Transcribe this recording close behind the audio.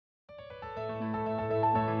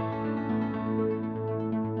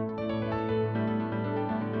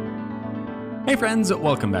Hey friends,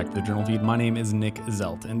 welcome back to the Journal Feed. My name is Nick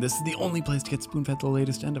Zelt, and this is the only place to get spoon-fed the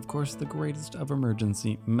latest and, of course, the greatest of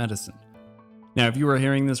emergency medicine. Now, if you are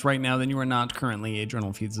hearing this right now, then you are not currently a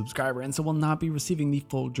Journal Feed subscriber, and so will not be receiving the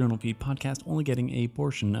full Journal Feed podcast, only getting a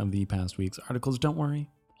portion of the past week's articles. Don't worry,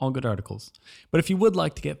 all good articles. But if you would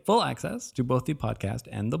like to get full access to both the podcast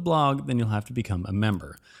and the blog, then you'll have to become a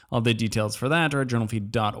member. All the details for that are at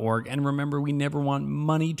journalfeed.org, and remember, we never want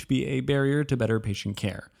money to be a barrier to better patient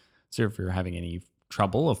care. So if you're having any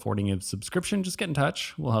trouble affording a subscription, just get in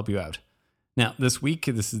touch. We'll help you out. Now, this week,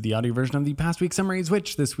 this is the audio version of the past week summaries,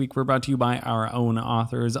 which this week were brought to you by our own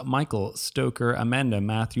authors, Michael Stoker, Amanda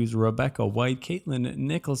Matthews, Rebecca White, Caitlin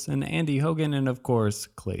Nicholson, Andy Hogan, and of course,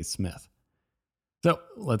 Clay Smith. So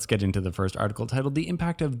let's get into the first article titled The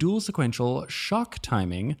Impact of Dual Sequential Shock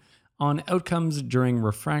Timing on Outcomes During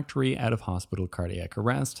Refractory Out-of-Hospital Cardiac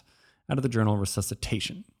Arrest, out of the journal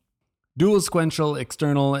Resuscitation. Dual sequential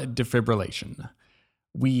external defibrillation.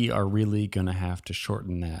 We are really going to have to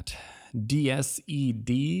shorten that.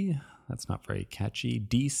 DSED, that's not very catchy.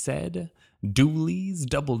 DSED, Doolies,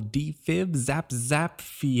 double defib, zap zap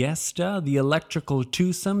fiesta, the electrical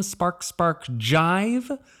twosome, spark spark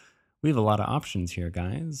jive. We have a lot of options here,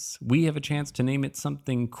 guys. We have a chance to name it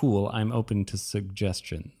something cool. I'm open to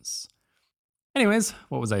suggestions. Anyways,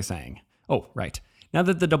 what was I saying? Oh, right. Now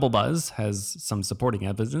that the double buzz has some supporting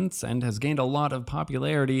evidence and has gained a lot of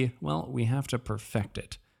popularity, well, we have to perfect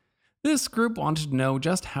it. This group wanted to know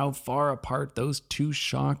just how far apart those two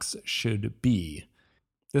shocks should be.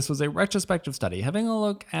 This was a retrospective study having a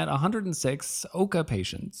look at 106 OHCA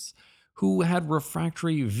patients who had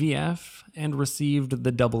refractory VF and received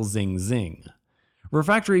the double zing-zing.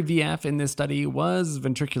 Refractory VF in this study was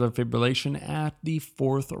ventricular fibrillation at the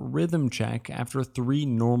fourth rhythm check after 3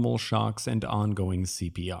 normal shocks and ongoing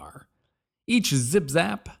CPR. Each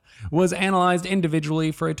zip-zap was analyzed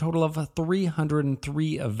individually for a total of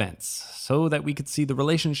 303 events, so that we could see the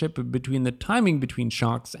relationship between the timing between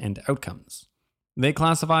shocks and outcomes. They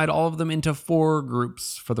classified all of them into 4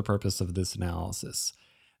 groups for the purpose of this analysis.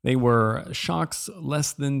 They were shocks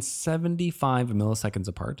less than 75 milliseconds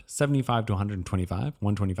apart, 75 to 125,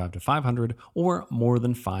 125 to 500, or more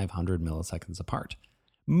than 500 milliseconds apart.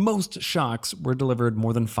 Most shocks were delivered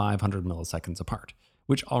more than 500 milliseconds apart,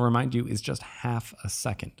 which I'll remind you is just half a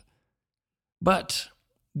second. But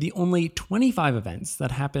the only 25 events that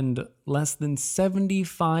happened less than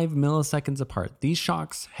 75 milliseconds apart, these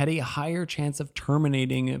shocks had a higher chance of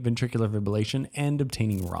terminating ventricular fibrillation and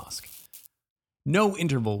obtaining ROSC. No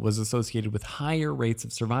interval was associated with higher rates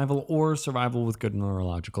of survival or survival with good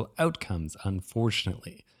neurological outcomes,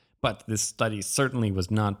 unfortunately. But this study certainly was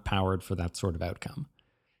not powered for that sort of outcome.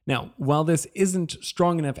 Now, while this isn't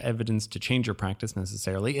strong enough evidence to change your practice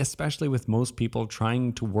necessarily, especially with most people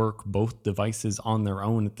trying to work both devices on their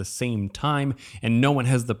own at the same time, and no one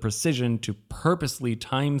has the precision to purposely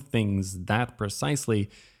time things that precisely,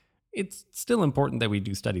 it's still important that we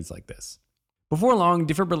do studies like this. Before long,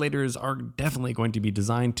 defibrillators are definitely going to be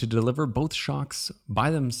designed to deliver both shocks by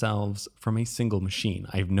themselves from a single machine.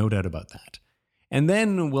 I have no doubt about that. And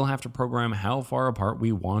then we'll have to program how far apart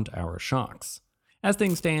we want our shocks. As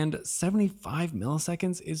things stand, 75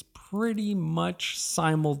 milliseconds is pretty much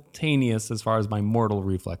simultaneous as far as my mortal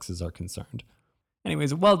reflexes are concerned.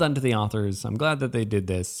 Anyways, well done to the authors. I'm glad that they did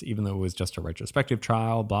this, even though it was just a retrospective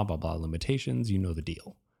trial, blah, blah, blah, limitations, you know the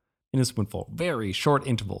deal. In a spoonful, very short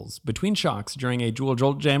intervals between shocks during a dual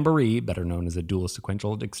jolt jamboree, better known as a dual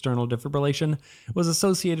sequential external defibrillation, was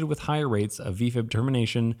associated with higher rates of VFib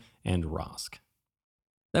termination and ROSC.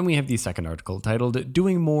 Then we have the second article titled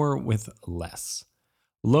Doing More with Less.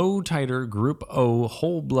 Low titer group O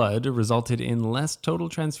whole blood resulted in less total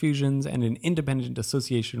transfusions and an independent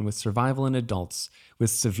association with survival in adults with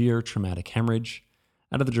severe traumatic hemorrhage,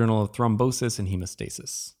 out of the Journal of Thrombosis and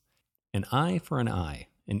Hemostasis. An eye for an eye.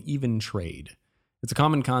 An even trade. It's a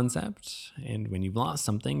common concept, and when you've lost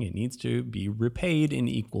something, it needs to be repaid in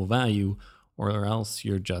equal value, or else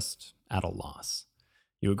you're just at a loss.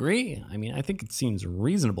 You agree? I mean, I think it seems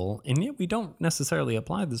reasonable, and yet we don't necessarily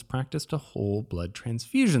apply this practice to whole blood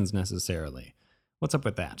transfusions necessarily. What's up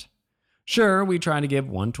with that? Sure, we try to give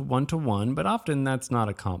 1 to 1 to 1, but often that's not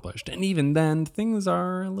accomplished, and even then, things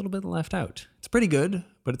are a little bit left out. It's pretty good,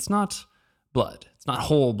 but it's not blood. It's not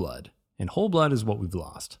whole blood. And whole blood is what we've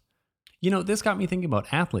lost. You know, this got me thinking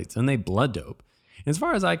about athletes and they blood dope. As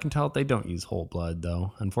far as I can tell, they don't use whole blood,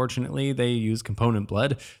 though. Unfortunately, they use component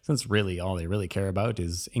blood, since really all they really care about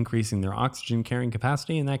is increasing their oxygen carrying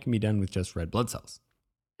capacity, and that can be done with just red blood cells.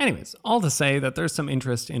 Anyways, all to say that there's some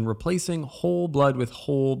interest in replacing whole blood with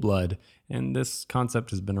whole blood, and this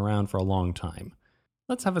concept has been around for a long time.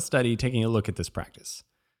 Let's have a study taking a look at this practice.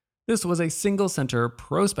 This was a single-center,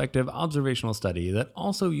 prospective observational study that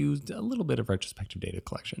also used a little bit of retrospective data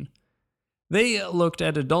collection. They looked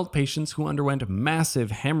at adult patients who underwent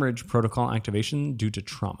massive hemorrhage protocol activation due to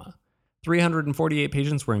trauma. 348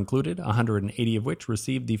 patients were included, 180 of which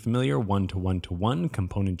received the familiar 1-to-1-to-1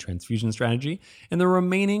 component transfusion strategy, and the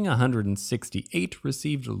remaining 168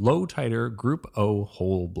 received low-titer Group O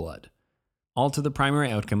whole blood, all to the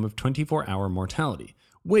primary outcome of 24-hour mortality,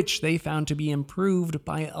 which they found to be improved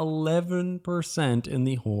by 11% in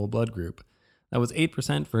the whole blood group. That was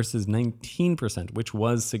 8% versus 19%, which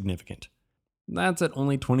was significant. That's at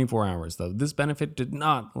only 24 hours, though. This benefit did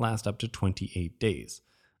not last up to 28 days.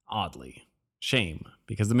 Oddly. Shame,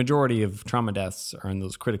 because the majority of trauma deaths are in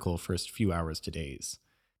those critical first few hours to days.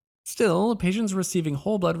 Still, patients receiving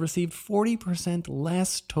whole blood received 40%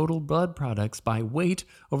 less total blood products by weight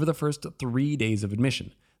over the first 3 days of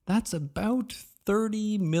admission. That's about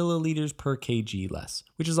 30 milliliters per kg less,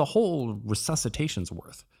 which is a whole resuscitation's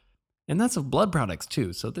worth. And that's of blood products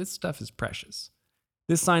too, so this stuff is precious.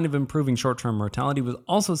 This sign of improving short-term mortality was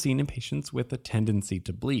also seen in patients with a tendency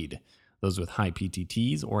to bleed, those with high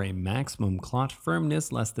PTTs or a maximum clot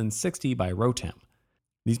firmness less than 60 by ROTEM.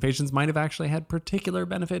 These patients might have actually had particular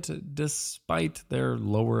benefit despite their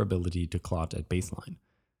lower ability to clot at baseline.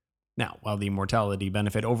 Now, while the mortality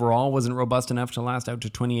benefit overall wasn't robust enough to last out to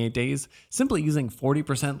 28 days, simply using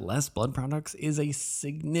 40% less blood products is a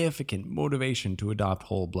significant motivation to adopt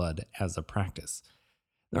whole blood as a practice.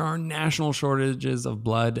 There are national shortages of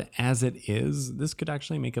blood as it is. This could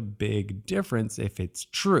actually make a big difference if it's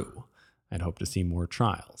true. I'd hope to see more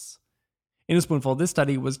trials. In a spoonful, this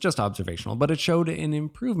study was just observational, but it showed an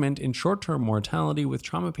improvement in short-term mortality with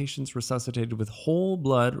trauma patients resuscitated with whole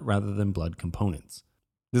blood rather than blood components.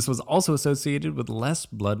 This was also associated with less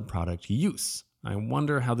blood product use. I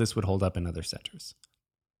wonder how this would hold up in other centers.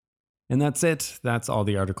 And that's it. That's all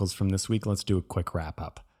the articles from this week. Let's do a quick wrap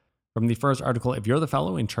up. From the first article, if you're the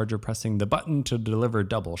fellow in charge of pressing the button to deliver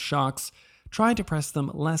double shocks, try to press them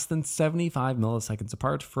less than 75 milliseconds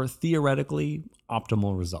apart for theoretically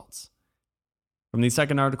optimal results. From the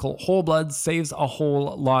second article, whole blood saves a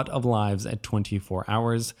whole lot of lives at 24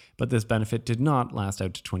 hours, but this benefit did not last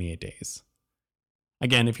out to 28 days.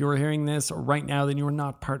 Again, if you are hearing this right now, then you are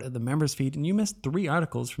not part of the members feed and you missed 3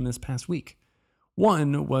 articles from this past week.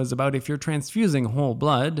 One was about if you're transfusing whole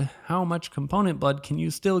blood, how much component blood can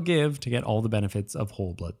you still give to get all the benefits of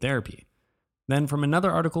whole blood therapy? Then from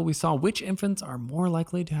another article, we saw which infants are more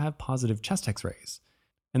likely to have positive chest x-rays.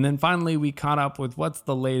 And then finally, we caught up with what's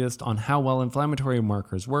the latest on how well inflammatory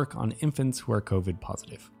markers work on infants who are COVID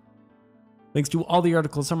positive. Links to all the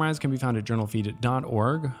articles summarized can be found at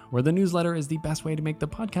journalfeed.org, where the newsletter is the best way to make the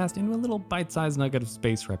podcast into a little bite-sized nugget of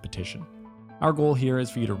space repetition. Our goal here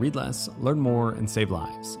is for you to read less, learn more, and save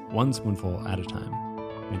lives, one spoonful at a time.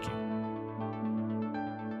 Thank you.